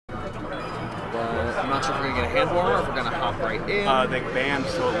not sure if we're going to get a hand warmer or if we're going to hop right in. They banned,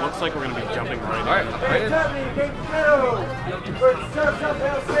 so it looks like we're going to be jumping right in. All right, hop right in.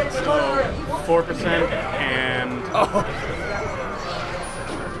 So 4% and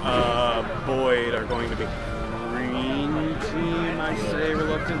Boyd are going to be green team, I say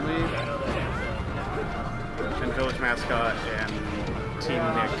reluctantly. And VillageMascot and Team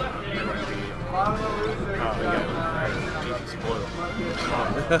Nick are going to be spoiled.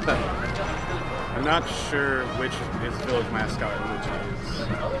 I'm not sure which is VillageMascot and which is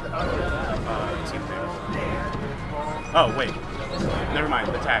Team Nick. Oh, wait. Never mind,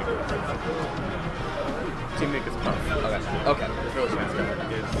 the tag. Team Nick is Puff. Okay. The VillageMascot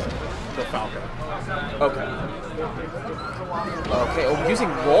is the Falco. Okay. Okay, oh, using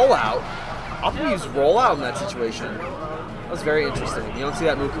rollout. I'll probably use rollout in that situation. That was very interesting. You don't see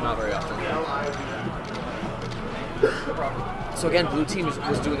that move come out very often. So again, blue team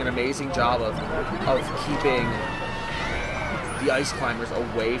was doing an amazing job of keeping the ice climbers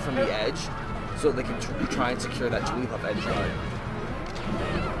away from the edge so they can try and secure that Jigglypuff edge guard.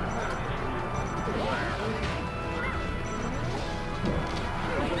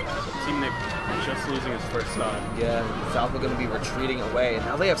 Team Nick just losing his first stop. Yeah, Falco going to be retreating away, and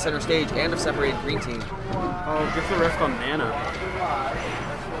now they have center stage and a separated green team. Oh, gets the rest on Nana.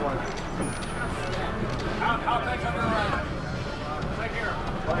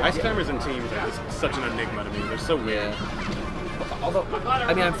 Ice climbers and teams are just such an enigma to me. They're so weird. Although,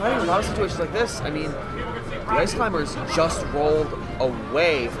 I mean, I'm finding a lot of situations like this. I mean, the ice climbers just rolled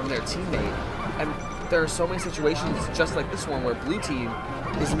away from their teammate, and there are so many situations just like this one where blue team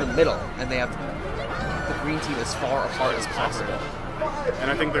is in the middle, and they have the green team as far apart as possible. And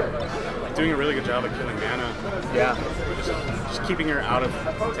I think they're doing a really good job at killing Nana. Yeah. Just keeping her out of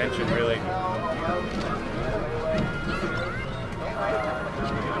tension, really.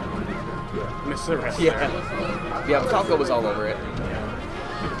 Miss the rest. Yeah. Yeah, Falco was all over it.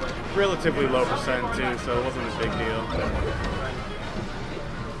 Relatively low percent, too, so it wasn't a big deal.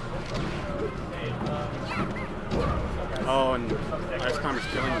 Oh, and ice climbers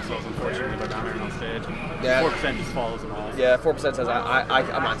killing themselves, unfortunately, by down here on stage. Yeah. 4% just follows them off. Yeah, 4% says, I'm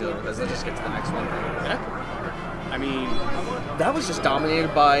not dealing with this. Let's just get to the next one. Yeah. I mean, that was just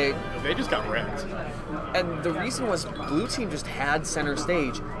dominated by... They just got wrecked. And the reason was blue team just had center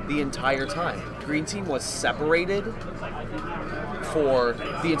stage the entire time. Green team was separated for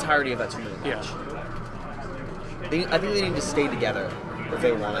the entirety of that 2-minute match. Yeah. I think they need to stay together if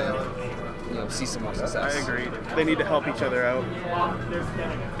they want to, see some more success. I agree. They need to help each other out.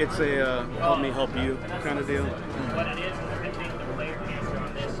 It's a help me help you kind of deal.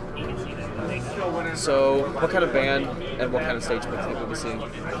 So, what kind of band and what kind of stage pick do you think we'll be seeing?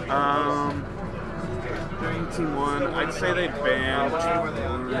 Team 1, I'd say they banned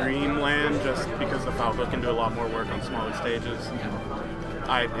Dreamland just because the Falco can do a lot more work on smaller stages.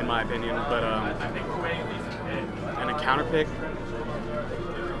 In my opinion, but and a counter pick,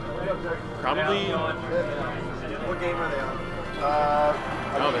 probably. What game are they on?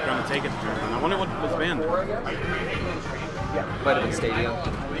 Oh, they're going to take it. I wonder what was banned. Might have been Stadium.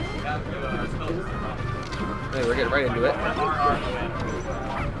 Hey, we're getting right into it.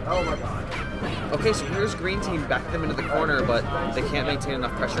 Oh my god. Okay, so here's green team back them into the corner, but they can't maintain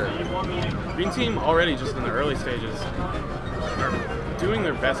enough pressure. Green team already just in the early stages are doing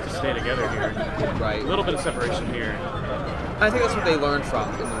their best to stay together here. Right. A little bit of separation here. I think that's what they learned from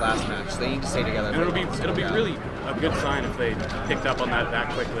in the last match. They need to stay together. And it'll be really a good sign if they picked up on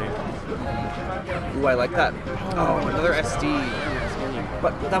that quickly. Ooh, I like that. Oh, another SD.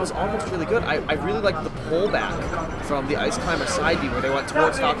 But that was almost really good. I really liked the pullback from the Ice Climber side B where they went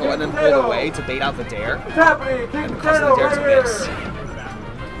towards Falco and then pulled away to bait out the dare. And because of the dare to miss.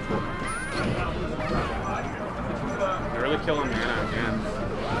 They're really killing Nana again.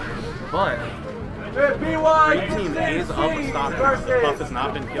 But green team is up a stop. The buff has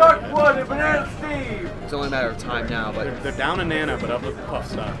not been killed yet. It's only a matter of time now, but they're down a Nana, but up with the puff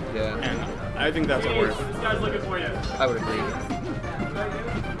stop. Yeah. And I think that's a worth. I would agree.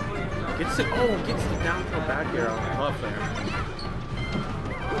 Gets the down throw back air on the puff there.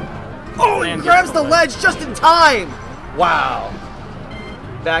 Oh, he grabs the ledge just in time! Wow.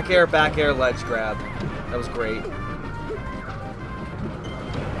 Back air, ledge grab. That was great.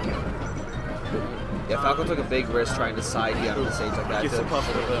 Yeah, Falco took a big risk trying to side D onto the stage like that. Gets the puff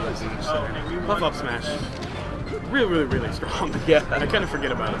puff up smash. Really strong. Yeah. I kind of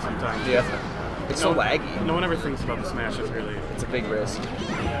forget about it sometimes. Yeah. It's so laggy. No one ever thinks about the smash. It's a big risk.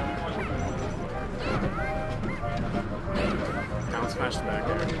 Down smash the back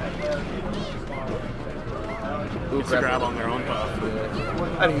air. Gets a grab on their own Puff.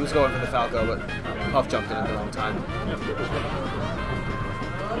 Yeah. I mean, he was going for the Falco, but Puff jumped in at the wrong time.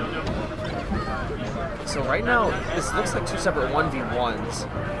 So right now, this looks like two separate 1v1s,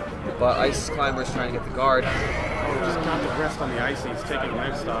 but Ice Climber's trying to get the guard. Oh, just got the rest on the Icy. He's taking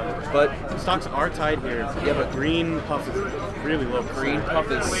leg stock. But stocks are tied here. Yeah, but Green Puff is really low. Green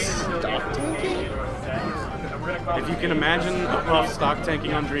Puff is stock tanking? If you can imagine a Puff stock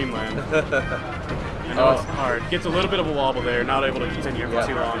tanking on Dreamland. I know it's hard. Gets a little bit of a wobble there, not able to continue for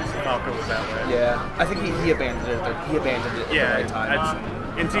too long. So Falco was that way. Yeah, I think he abandoned it. He abandoned it at the right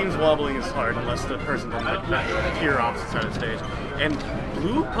time. In teams, wobbling is hard unless the person's on the pure opposite side of the stage. And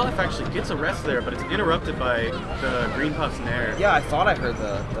Blue Puff actually gets a rest there, but it's interrupted by the Green Puff's nair. Yeah, I thought I heard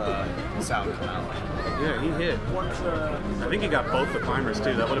the sound come out. Yeah, he hit. I think he got both the climbers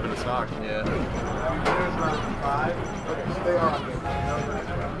too. That would have been a stock. Yeah.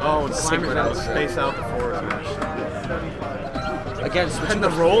 Oh, the climbers able to space out the forward smash. Again, switching the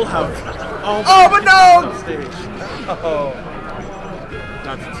roll out. Oh, but no! On stage. Oh.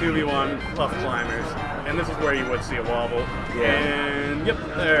 That's 2v1 Puff climbers. And this is where you would see a wobble. Yeah. And yep,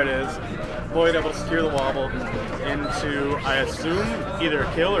 there it is. Boyd able to secure the wobble into, I assume, either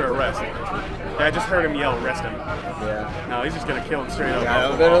a kill or a rest. I just heard him yell, rest him. Yeah. No, he's just going to kill him straight up.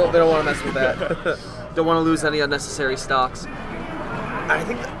 Yeah, they don't want to mess with that. Don't want to lose any unnecessary stocks. I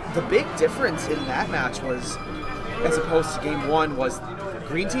think the big difference in that match was, as opposed to game one, was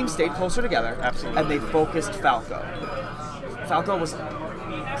Green Team stayed closer together. Absolutely. And they focused Falco. Falco was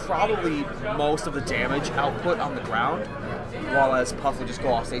probably most of the damage output on the ground, while as Puff would just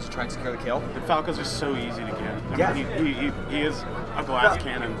go off stage to try and secure the kill. And Falco's just so easy to get. I mean, he is a glass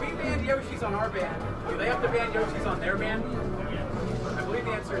cannon. We banned Yoshi's on our band. Do they have to ban Yoshi's on their band? I believe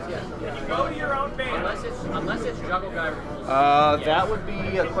the answer is yes. Can you go to your own band? Unless it's Juggle Guy rules. That would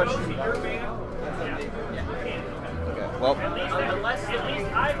be a question. Okay, well,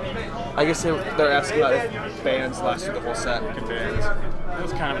 I guess they're asking about if bands last through the whole set. Good bands. That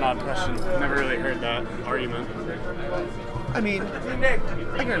was kind of an odd question. Never really heard that argument. I mean, I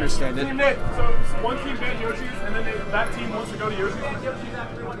can understand it. Nick, so one team banned Yoshi's, and then that team wants to go to Yoshi's. Yoshi's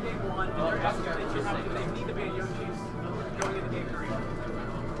after one game one, and they're asking they need to ban Yoshi's going into game three.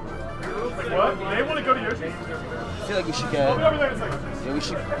 What? They want to go to Yoshi's? I feel like we should get. I'll be over there in a second. Yeah, we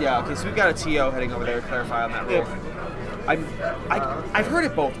should. Yeah, okay. So we've got a TO heading over there to clarify on that rule. I've heard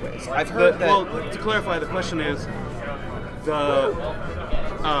it both ways. I've heard that. Well, to clarify, the question is the.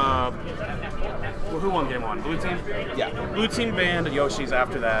 Who won game one? Blue team? Yeah. Blue team banned Yoshi's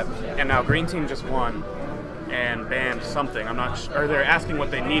after that, and now Green team just won and banned something. I'm not sure. Or they're asking what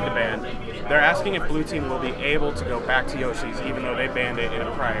they need to ban. They're asking if Blue team will be able to go back to Yoshi's even though they banned it in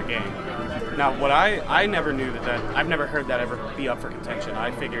a prior game. Now, what I never knew I've never heard that ever be up for contention.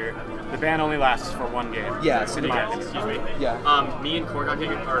 I figure the ban only lasts for one game. Yeah, so Excuse me. Yeah. Me and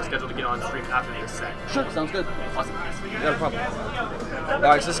Corgon are scheduled to get on stream after this set. Sure, sounds good. Awesome. No problem. All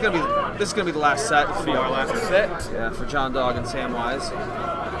right, so this is gonna be the last set. This will be our last set. Yeah, for John Dog and Samwise.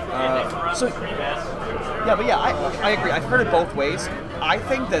 Yeah, but yeah, I agree. I've heard it both ways. I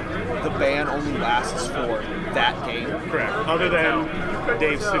think that the ban only lasts for that game. Correct. Other than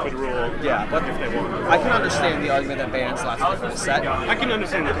Dave's stupid rule. Yeah, but if they want. I can understand the argument that bans last for the whole set. I can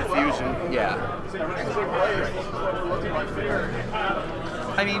understand the confusion. Yeah.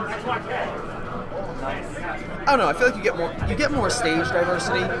 I mean, I don't know. I feel like you get more stage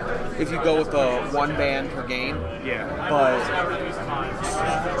diversity if you go with the one ban per game. Yeah. But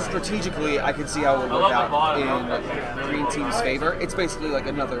strategically, I can see how it would work out in Green Team's favor. It's basically like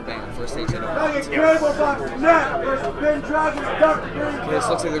another ban for a stage they don't want. Okay, this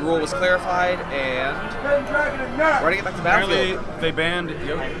looks like the rule was clarified, and we're gonna get back to Battlefield. Apparently, they banned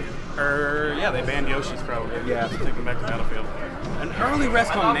they banned Yoshi's probably. Yeah. To take them back to Battlefield. An early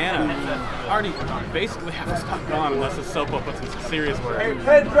rest on Nana. Already basically have to stop gone unless the Sopo puts in some serious work.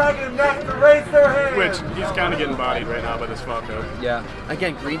 Which he's kind of getting bodied right now by this Falco. Yeah.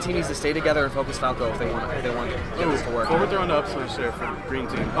 Again, Green Team needs to stay together and focus Falco if they want to get this to work. Forward throw into up smash there for Green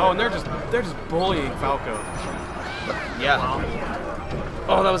Team. Oh, and they're just bullying Falco. Yeah.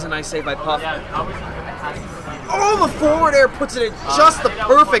 Oh, that was a nice save by Puff. Oh, the forward air puts it in just the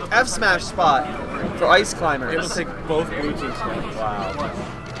perfect F smash spot for Ice Climbers. Able to take both blue teams. Wow.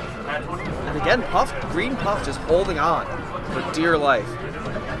 And again, Green Puff just holding on for dear life.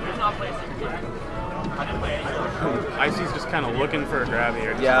 Icy's just kind of looking for a grab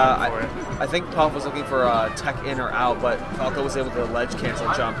here. Yeah, I think Puff was looking for a tech in or out, but Falco was able to ledge cancel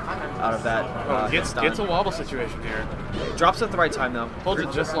jump out of that. Gets a wobble situation here. Drops it at the right time though. Holds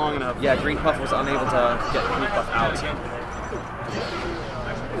it just long enough. Yeah, Green Puff was unable to get Blue Puff out.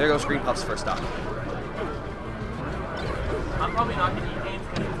 There goes Green Puff's first stock. I'm probably not going to eat games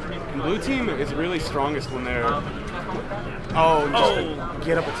because it's pretty And blue team is really strongest when they're just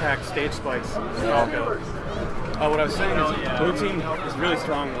get up attack stage spikes. Falco. What I was saying is blue team is really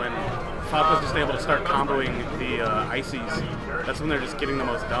strong when Falco's just able to start comboing the ices. That's when they're just getting the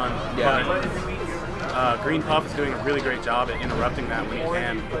most done. Yeah. But Green Puff is doing a really great job at interrupting that when he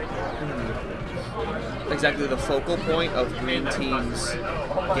can. Exactly, the focal point of Green Team's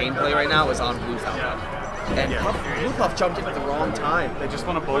gameplay right now is on Blue Falco. And Blue Puff jumped in at the wrong time. They just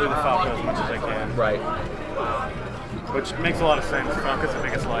want to bully the Falco as much as they can. Right. Which makes a lot of sense. Falco's the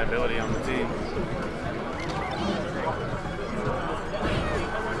biggest liability on the team.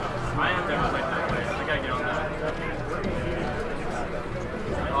 I have never played that way. I gotta get on that.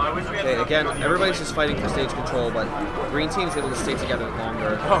 Okay, again, everybody's just fighting for stage control, but Green Team's able to stay together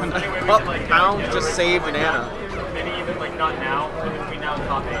longer. Pound just saved an Anna. Maybe even like not now, but between now and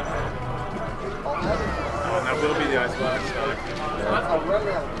top 8. And that will be the ice block stock.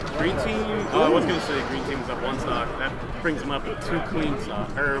 Green team, I was going to say Green team is up 1 stock. That brings them up to 2 clean stock,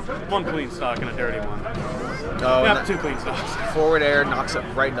 or 1 clean stock and a dirty one. Oh, yeah, 2 clean stocks. Forward air knocks it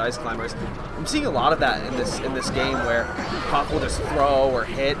right into Ice Climbers. I'm seeing a lot of that in this game where Pop will just throw or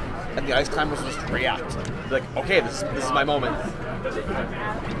hit, and the Ice Climbers will just react. Like, okay, this is my moment.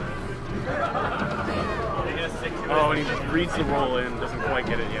 Oh, and he reads the roll in, doesn't quite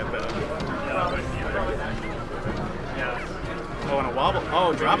get it yet though. Oh, and a wobble.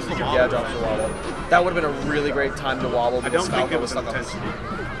 Oh, drops the wobble. Yeah, drops the wobble. That would have been a really great time to wobble because think it was Falco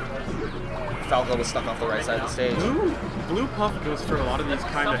was stuck off the right side of the stage. Blue Puff goes for a lot of these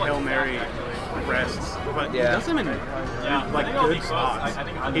kind of Hail Mary rests, but he does them in like good spots.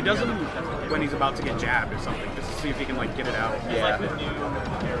 He does them when he's about to get jabbed or something, just to see if he can like get it out. Yeah.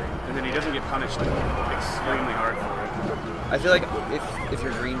 And then he doesn't get punished extremely hard for it. I feel like if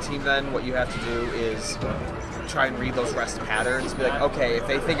you're Green Team, then what you have to do is try and read those rest patterns. Be like, okay, if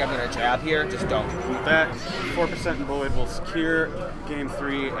they think I'm going to jab here, just don't. With that, 4% in Bullet will secure Game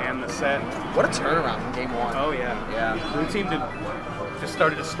 3 and the set. What a turnaround from Game 1. Oh, yeah. Yeah. Blue Team just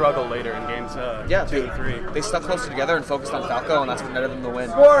started to struggle later in Games 2 and 3. They stuck closer together and focused on Falco, and that's what netted them the win.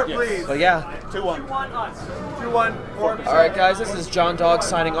 Score, please. But yeah. 2-1. 2-1. All right, guys, this is John Dog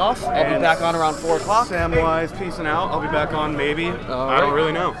signing off. I'll be back on around 4 o'clock. Samwise, peacing out. I'll be back on maybe. All I don't right.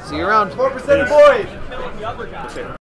 really know. See you around. 4% boys. That's it.